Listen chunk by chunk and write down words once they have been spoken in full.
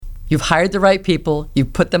You've hired the right people,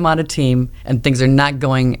 you've put them on a team, and things are not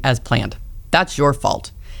going as planned. That's your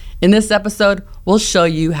fault. In this episode, we'll show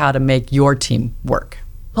you how to make your team work.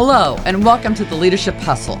 Hello, and welcome to the Leadership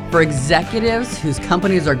Hustle for executives whose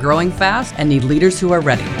companies are growing fast and need leaders who are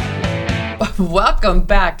ready. Welcome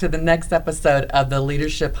back to the next episode of the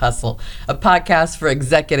Leadership Hustle, a podcast for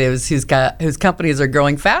executives whose companies are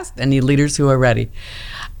growing fast and need leaders who are ready.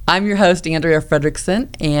 I'm your host, Andrea Fredrickson,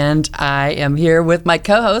 and I am here with my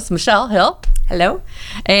co-host, Michelle Hill. Hello.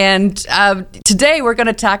 And today we're going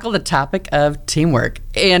to tackle the topic of teamwork.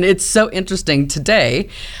 And it's so interesting today.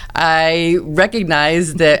 I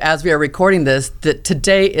recognize that as we are recording this, that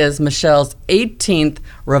today is Michelle's 18th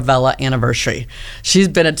Revella anniversary. She's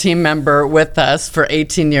been a team member with us for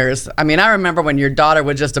 18 years. I mean, I remember when your daughter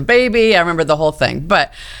was just a baby. I remember the whole thing.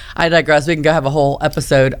 But I digress. We can go have a whole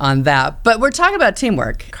episode on that. But we're talking about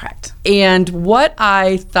teamwork. Correct. And what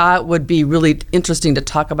I thought would be really interesting to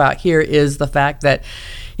talk about here is the fact that,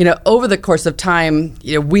 over the course of time,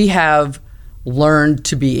 we have learned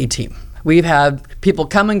to be a team. We've had people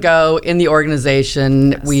come and go in the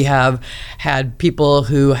organization. Yes. We have had people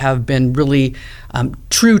who have been really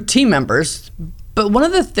true team members. But one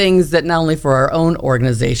of the things that not only for our own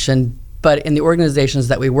organization, but in the organizations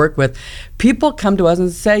that we work with, people come to us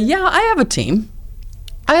and say, yeah, I have a team.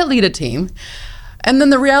 I lead a team. And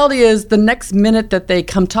then the reality is the next minute that they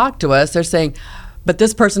come talk to us, they're saying, but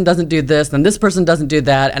this person doesn't do this, and this person doesn't do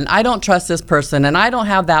that, and I don't trust this person, and I don't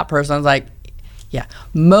have that person. I was like, yeah,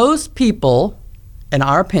 most people, in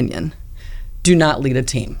our opinion, do not lead a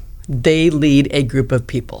team. They lead a group of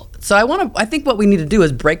people. So I think what we need to do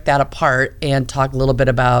is break that apart and talk a little bit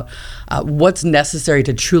about what's necessary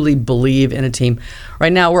to truly believe in a team.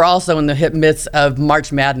 Right now, we're also in the midst of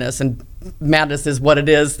March Madness, and madness is what it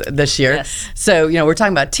is this year. Yes. So, we're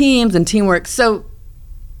talking about teams and teamwork. So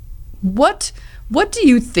what do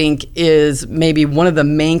you think is maybe one of the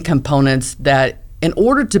main components that in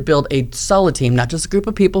order to build a solid team, not just a group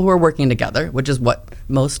of people who are working together, which is what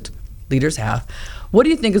most leaders have, what do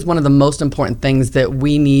you think is one of the most important things that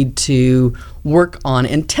we need to work on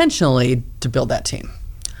intentionally to build that team?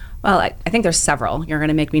 Well, I think there's several. You're going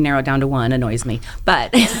to make me narrow it down to one, annoys me.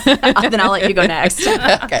 But then I'll let you go next.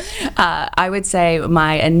 Okay. I would say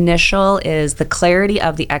my initial is the clarity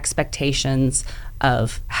of the expectations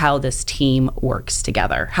of how this team works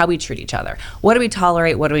together, how we treat each other. What do we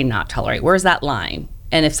tolerate? What do we not tolerate? Where's that line?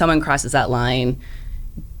 And if someone crosses that line,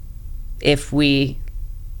 if we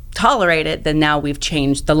tolerate it, then now we've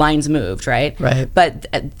changed, the line's moved, right? Right. But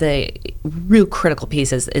the real critical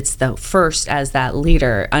piece is it's the first, as that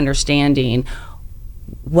leader, understanding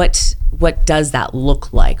what does that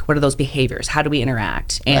look like? What are those behaviors? How do we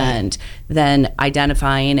interact? Right. And then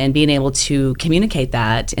identifying and being able to communicate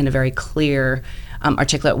that in a very clear,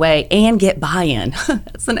 articulate way and get buy-in.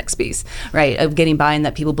 That's the next piece, right? Of getting buy-in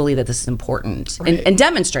that people believe that this is important, right. and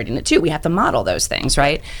demonstrating it too. We have to model those things,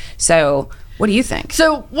 right? So what do you think?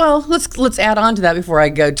 So, well, let's add on to that before I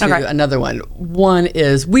go to another one. One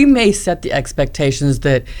is we may set the expectations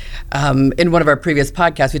that in one of our previous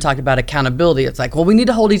podcasts, we talked about accountability. It's like, well, we need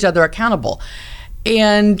to hold each other accountable.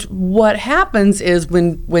 And what happens is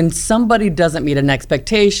when somebody doesn't meet an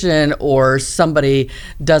expectation or somebody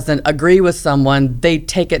doesn't agree with someone, they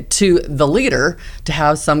take it to the leader to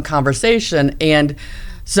have some conversation. And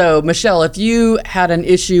so, Michelle, if you had an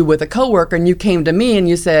issue with a coworker and you came to me and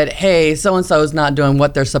you said, hey, so-and-so is not doing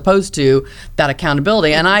what they're supposed to, that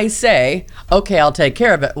accountability, and I say, okay, I'll take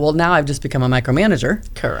care of it. Well, now I've just become a micromanager.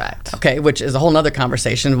 Correct. Okay, which is a whole nother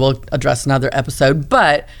conversation. We'll address another episode.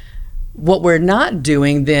 But what we're not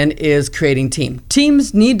doing then is creating team.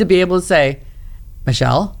 Teams need to be able to say,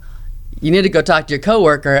 Michelle, you need to go talk to your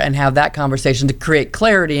coworker and have that conversation to create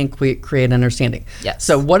clarity and create understanding. Yes.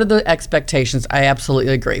 So what are the expectations? I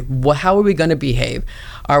absolutely agree. How are we going to behave?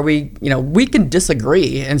 Are we, we can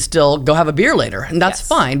disagree and still go have a beer later, and that's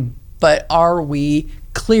fine. But are we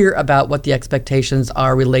clear about what the expectations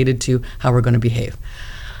are related to how we're going to behave?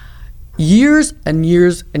 Years and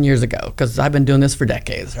years and years ago, because I've been doing this for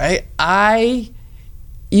decades, right? I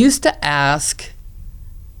used to ask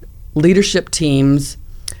leadership teams,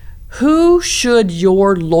 who should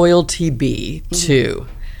your loyalty be to?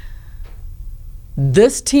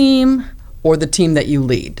 This team or the team that you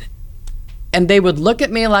lead? And they would look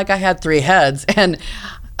at me like I had three heads. And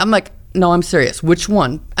I'm like, no, I'm serious. Which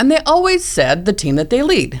one? And they always said the team that they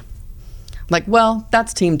lead. Like, well,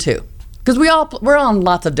 that's team two. Because we're on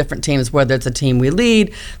lots of different teams, whether it's a team we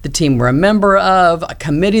lead, the team we're a member of, a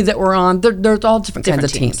committee that we're on. There's all different kinds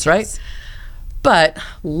of teams, right? Yes. But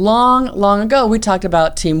long ago, we talked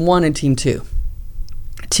about team one and team two.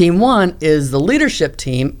 Team 1 is the leadership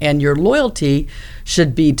team, and your loyalty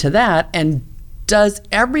should be to that. And does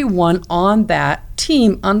everyone on that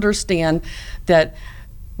team understand that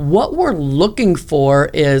what we're looking for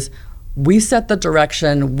is we set the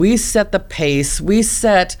direction, we set the pace, we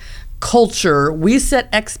set culture, we set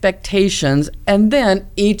expectations, and then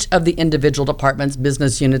each of the individual departments,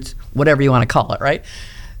 business units, whatever you want to call it, right?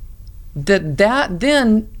 That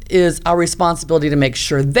then is our responsibility to make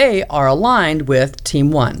sure they are aligned with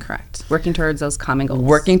Team 1. Correct. Working towards those common goals.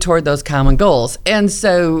 Working toward those common goals. And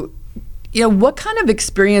so, what kind of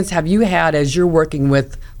experience have you had as you're working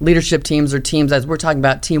with leadership teams or teams, as we're talking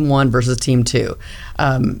about Team 1 versus Team 2?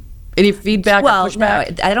 Any feedback or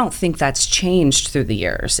pushback? No, I don't think that's changed through the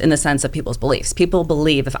years in the sense of people's beliefs. People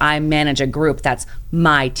believe if I manage a group, that's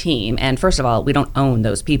my team. And first of all, we don't own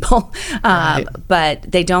those people. Right. But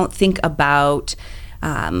they don't think about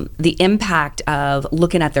the impact of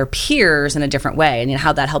looking at their peers in a different way, and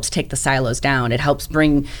how that helps take the silos down. It helps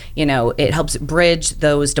bring, it helps bridge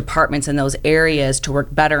those departments and those areas to work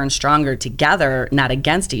better and stronger together, not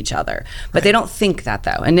against each other. But they don't think that,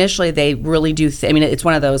 though. Initially, they really do. It's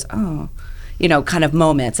one of those, kind of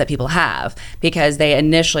moments that people have, because they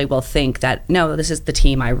initially will think that, no, this is the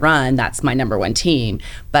team I run, that's my number one team.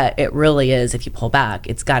 But it really is, if you pull back,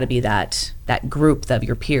 it's got to be that group of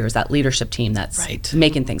your peers, that leadership team that's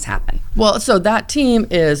making things happen. Well, so that team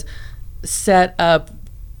is set up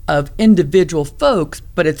of individual folks,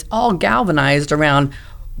 but it's all galvanized around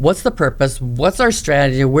what's the purpose, what's our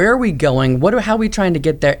strategy, where are we going, how are we trying to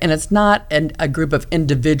get there? And it's not a group of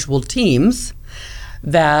individual teams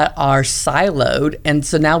that are siloed, and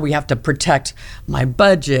so now we have to protect my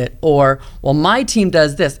budget, or, well, my team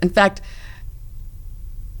does this. In fact,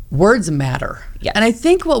 words matter. Yes. And I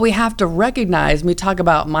think what we have to recognize when we talk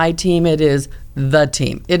about my team, it is the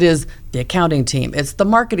team. It is the accounting team. It's the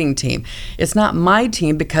marketing team. It's not my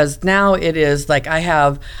team, because now it is like I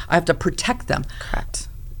have to protect them. Correct.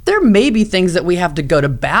 There may be things that we have to go to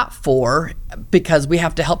bat for, because we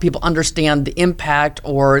have to help people understand the impact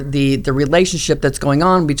or the relationship that's going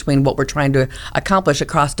on between what we're trying to accomplish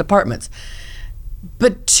across departments.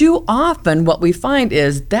 But too often what we find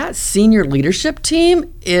is that senior leadership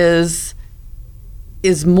team are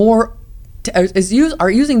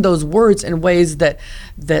using those words in ways that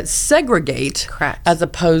segregate. Correct. As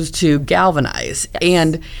opposed to galvanize. Yes.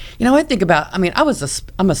 And I think about, I'm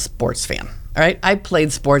a sports fan. All right, I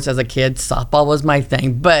played sports as a kid. Softball was my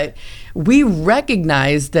thing. But we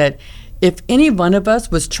recognized that if any one of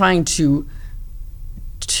us was trying to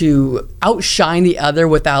outshine the other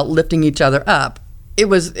without lifting each other up, we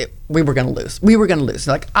were going to lose. We were going to lose.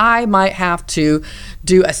 Like, I might have to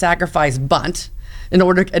do a sacrifice bunt in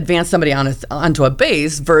order to advance somebody onto a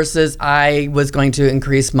base, versus I was going to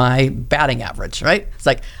increase my batting average, right? It's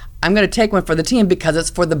like, I'm going to take one for the team because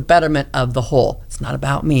it's for the betterment of the whole. It's not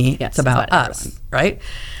about me. Yes, it's about us, everyone. Right?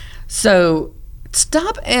 So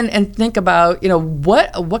stop and think about,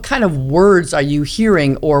 what kind of words are you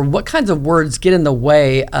hearing, or what kinds of words get in the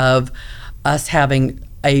way of us having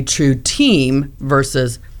a true team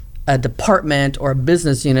versus a department or a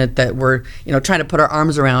business unit that we're, trying to put our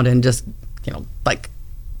arms around and just,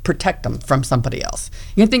 protect them from somebody else.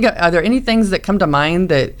 You can think of, are there any things that come to mind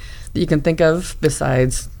that you can think of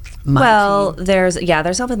besides my team? there's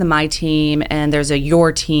definitely the my team, and there's a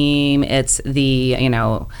your team. It's the,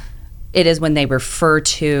 it is when they refer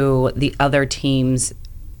to the other teams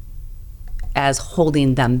as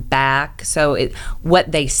holding them back. So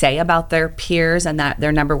what they say about their peers and that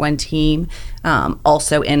their number one team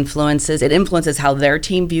also influences how their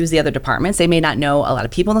team views the other departments. They may not know a lot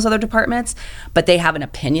of people in those other departments, but they have an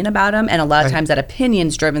opinion about them, and a lot of times that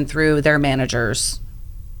opinion's driven through their manager's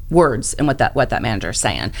words and what that manager is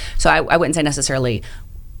saying. So I wouldn't say necessarily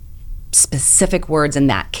specific words in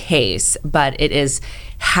that case, but it is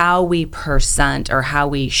how we present or how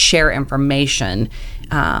we share information.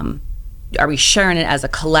 Are we sharing it as a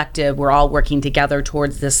collective, we're all working together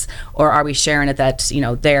towards this, or are we sharing it that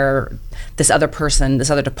this other person, this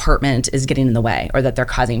other department is getting in the way, or that they're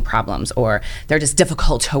causing problems, or they're just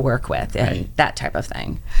difficult to work with, and that type of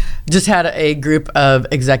thing. Just had a group of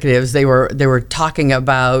executives. They were talking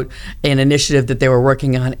about an initiative that they were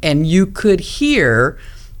working on, and you could hear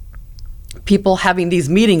people having these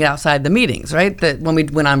meetings outside the meetings, right? That when we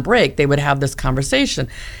went on break, they would have this conversation.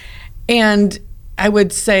 And I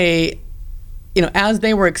would say, as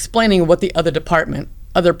they were explaining what the other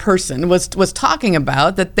person was talking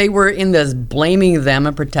about, that they were in this blaming them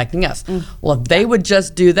and protecting us. Well, if they would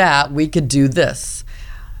just do that, we could do this.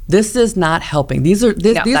 this is not helping. These are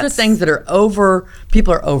things that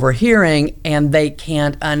people are overhearing, and they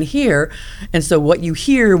can't unhear. And so what you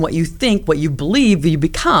hear, what you think, what you believe, you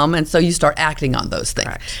become, and so you start acting on those things.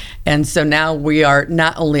 Correct. And so now we are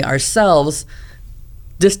not only ourselves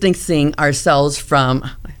distancing ourselves from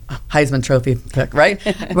Heisman Trophy pick, right?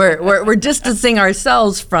 we're distancing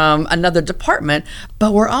ourselves from another department,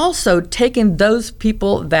 but we're also taking those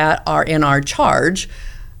people that are in our charge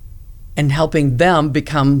and helping them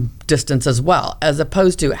become distance as well, as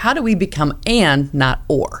opposed to how do we become and not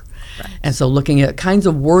or. Right. And so looking at kinds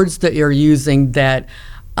of words that you're using that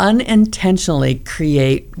unintentionally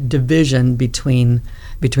create division between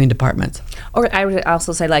departments. Or I would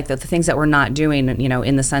also say like the things that we're not doing, you know,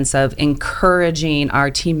 in the sense of encouraging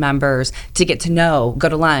our team members to get to know, go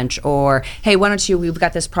to lunch, or, hey, we've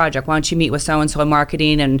got this project, why don't you meet with so-and-so in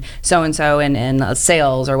marketing and so-and-so in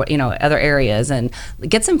sales or, you know, other areas, and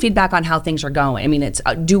get some feedback on how things are going. I mean, it's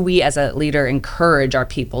do we as a leader encourage our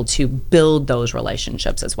people to build those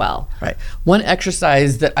relationships as well? Right. One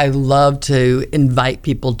exercise that I love to invite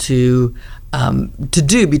people to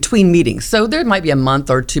do between meetings. So there might be a month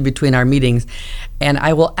or two between our meetings, and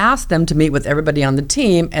I will ask them to meet with everybody on the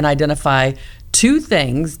team and identify 2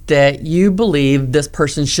 things that you believe this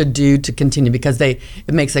person should do to continue, because it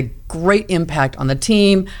makes a great impact on the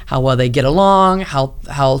team, how well they get along,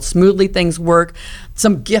 how smoothly things work,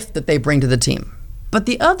 some gift that they bring to the team. But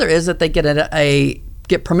the other is that they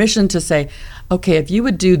get permission to say, okay, if you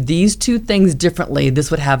would do these 2 things differently,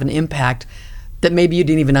 this would have an impact that maybe you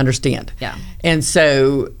didn't even understand. Yeah. And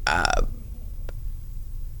so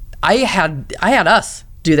I had us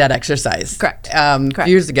do that exercise. Correct.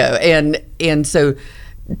 Years ago. And so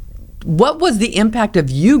what was the impact of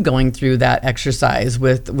you going through that exercise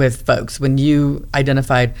with folks when you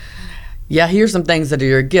identified, yeah, here's some things that are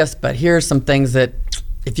your gifts, but here's some things that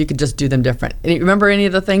if you could just do them different. And you remember any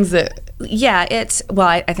of the things that? Yeah,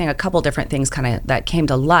 I think a couple different things kind of that came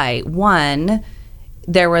to light. One,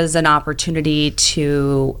 there was an opportunity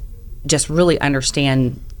to just really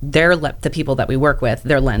understand the people that we work with,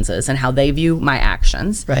 their lenses and how they view my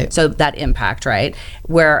actions. Right. So that impact, right?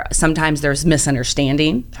 Where sometimes there's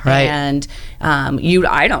misunderstanding, right, and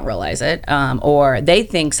I don't realize it, or they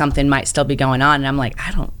think something might still be going on, and I'm like,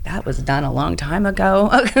 that was done a long time ago.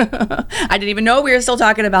 I didn't even know we were still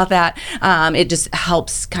talking about that. It just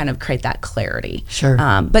helps kind of create that clarity. Sure.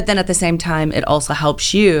 But then at the same time, it also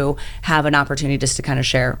helps you have an opportunity just to kind of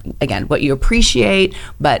share, again, what you appreciate,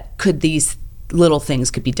 but could these little things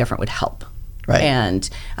could be different would help. Right. And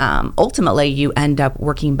ultimately, you end up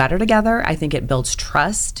working better together. I think it builds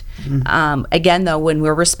trust. Mm-hmm. Again, though, when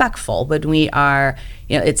we're respectful, when we are,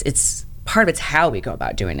 it's part of it's how we go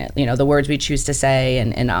about doing it. The words we choose to say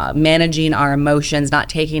and managing our emotions, not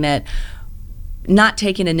taking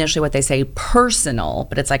initially what they say personal,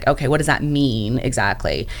 but it's like, okay, what does that mean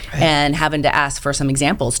exactly? Right. And having to ask for some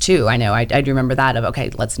examples too. I know I do remember that of, okay,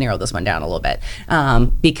 let's narrow this one down a little bit,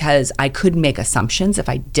 because I could make assumptions if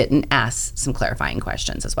I didn't ask some clarifying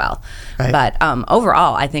questions as well. Right. But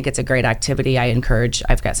overall, I think it's a great activity. I've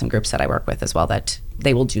got some groups that I work with as well that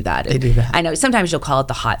they will do that. They do that. I know sometimes you'll call it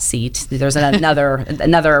the hot seat. There's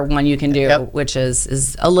another one you can do, yep, which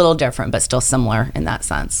is a little different, but still similar in that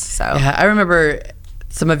sense. So yeah, I remember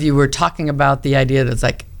some of you were talking about the idea that it's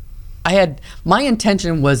like, my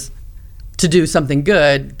intention was to do something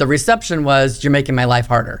good. The reception was, you're making my life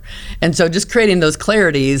harder. And so just creating those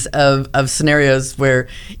clarities of scenarios where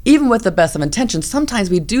even with the best of intentions, sometimes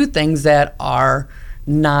we do things that are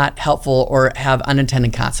not helpful or have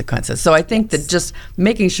unintended consequences. So I think that just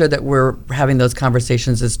making sure that we're having those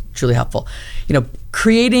conversations is truly helpful.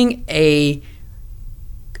 Creating a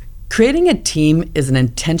team is an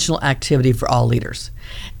intentional activity for all leaders.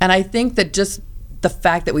 And I think that just the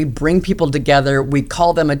fact that we bring people together, we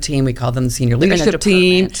call them a team, we call them the senior leadership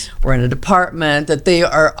team, we're in a department, that they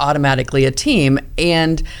are automatically a team.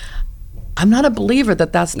 And I'm not a believer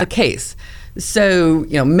that that's the case. So,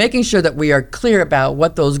 making sure that we are clear about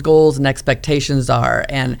what those goals and expectations are,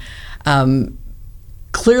 and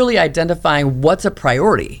clearly identifying what's a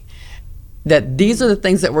priority, that these are the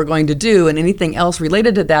things that we're going to do, and anything else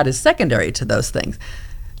related to that is secondary to those things.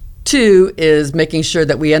 2 is making sure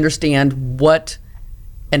that we understand what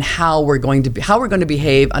and how we're going to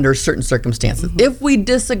behave under certain circumstances. Mm-hmm. If we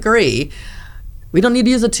disagree, we don't need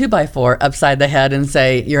to use a 2x4 upside the head and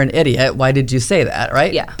say, you're an idiot, why did you say that,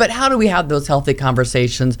 right? Yeah. But how do we have those healthy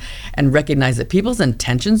conversations and recognize that people's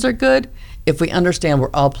intentions are good if we understand we're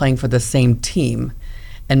all playing for the same team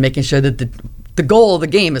and making sure that the goal of the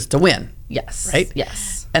game is to win. Yes. Right?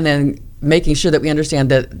 Yes. And then making sure that we understand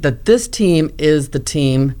that this team is the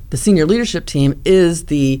team, the senior leadership team is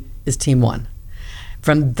team one.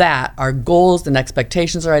 From that, our goals and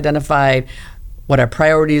expectations are identified, what our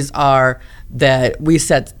priorities are, that we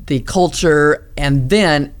set the culture, and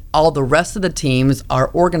then all the rest of the teams are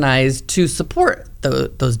organized to support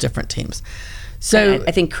those different teams. So and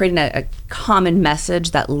I think creating a common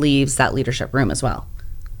message that leaves that leadership room as well.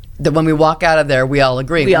 That when we walk out of there, we all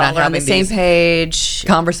agree. We We're all not are on the having same page.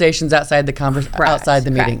 conversations outside the outside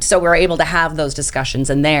the meeting. So we're able to have those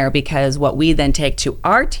discussions in there, because what we then take to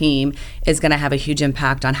our team is going to have a huge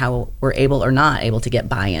impact on how we're able or not able to get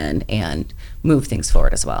buy-in and move things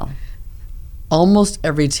forward as well. Almost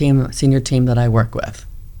every senior team that I work with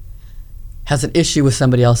has an issue with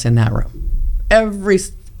somebody else in that room.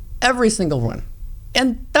 Every single one.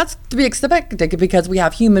 And that's to be expected because we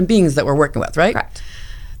have human beings that we're working with, right? Correct.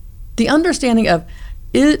 The understanding of,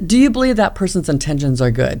 do you believe that person's intentions are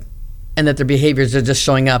good and that their behaviors are just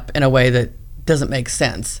showing up in a way that doesn't make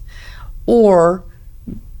sense? Or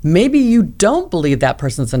maybe you don't believe that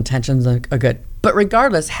person's intentions are good. But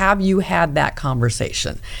regardless, have you had that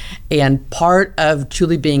conversation? And part of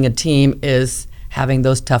truly being a team is having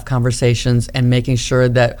those tough conversations and making sure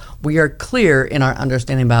that we are clear in our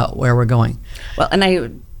understanding about where we're going. Well, and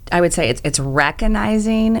I would say it's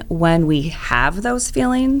recognizing when we have those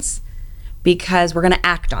feelings, because we're going to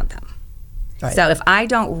act on them. Right. So if I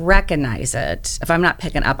don't recognize it, if I'm not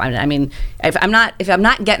picking up on it, I mean, if I'm not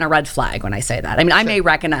getting a red flag when I say that, I mean, I may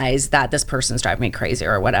recognize that this person's driving me crazy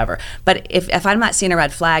or whatever, but if I'm not seeing a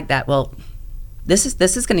red flag that, well, this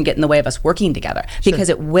is going to get in the way of us working together, because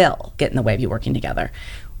it will get in the way of you working together.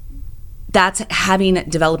 That's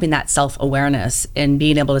developing that self-awareness and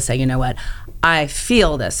being able to say, you know what, I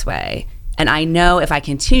feel this way, and I know if I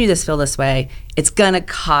continue to feel this way, it's going to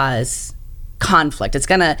cause conflict. It's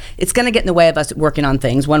gonna get in the way of us working on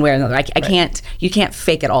things one way or another. You can't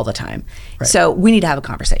fake it all the time. Right. So we need to have a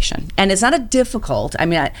conversation, and it's not a difficult. I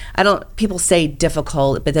mean, I don't. People say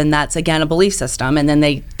difficult, but then that's again a belief system, and then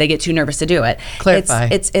they get too nervous to do it. Clarify.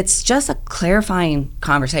 It's just a clarifying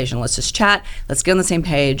conversation. Let's just chat. Let's get on the same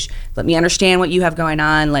page. Let me understand what you have going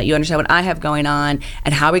on. Let you understand what I have going on,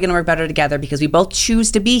 and how are we going to work better together, because we both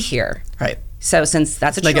choose to be here. Right. So since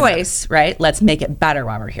that's a choice, right, let's make it better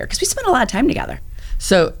while we're here, because we spend a lot of time together.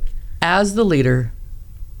 So as the leader,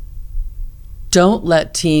 don't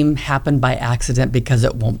let team happen by accident, because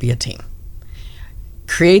it won't be a team.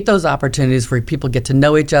 Create those opportunities where people get to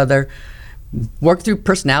know each other, work through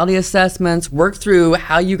personality assessments, work through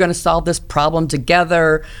how you're going to solve this problem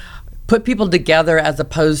together, put people together as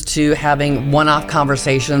opposed to having one-off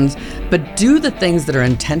conversations, but do the things that are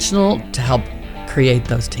intentional to help create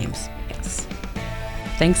those teams.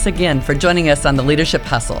 Thanks again for joining us on the Leadership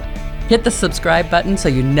Hustle. Hit the subscribe button so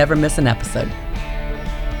you never miss an episode.